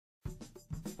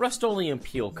Rust-Oleum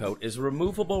Peel Coat is a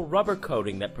removable rubber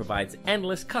coating that provides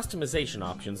endless customization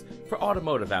options for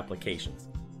automotive applications.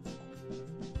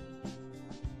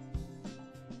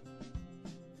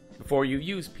 Before you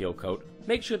use PeelCoat,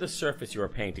 make sure the surface you are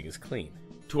painting is clean.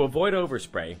 To avoid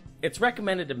overspray, it's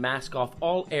recommended to mask off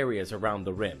all areas around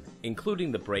the rim,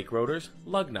 including the brake rotors,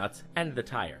 lug nuts, and the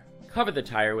tire. Cover the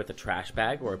tire with a trash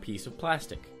bag or a piece of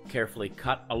plastic. Carefully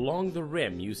cut along the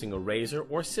rim using a razor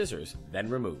or scissors, then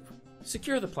remove.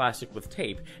 Secure the plastic with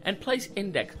tape and place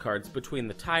index cards between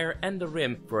the tire and the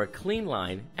rim for a clean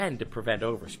line and to prevent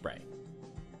overspray.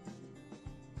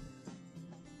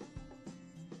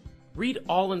 Read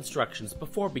all instructions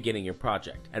before beginning your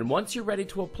project, and once you're ready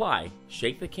to apply,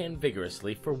 shake the can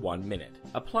vigorously for 1 minute.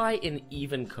 Apply in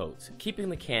even coats, keeping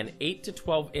the can 8 to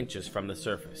 12 inches from the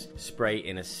surface. Spray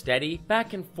in a steady,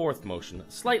 back and forth motion,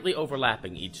 slightly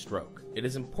overlapping each stroke. It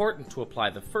is important to apply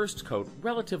the first coat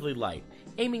relatively light,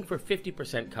 aiming for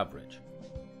 50% coverage.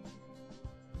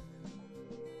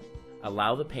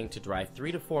 Allow the paint to dry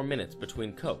 3 to 4 minutes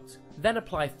between coats, then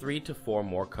apply 3 to 4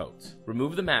 more coats.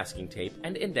 Remove the masking tape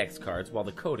and index cards while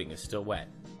the coating is still wet.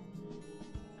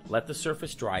 Let the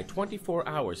surface dry 24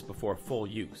 hours before full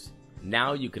use.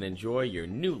 Now you can enjoy your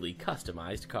newly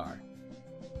customized car.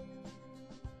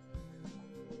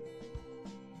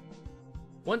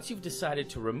 Once you've decided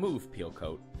to remove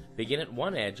PeelCoat, begin at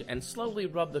one edge and slowly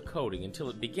rub the coating until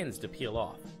it begins to peel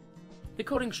off. The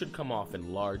coating should come off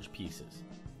in large pieces.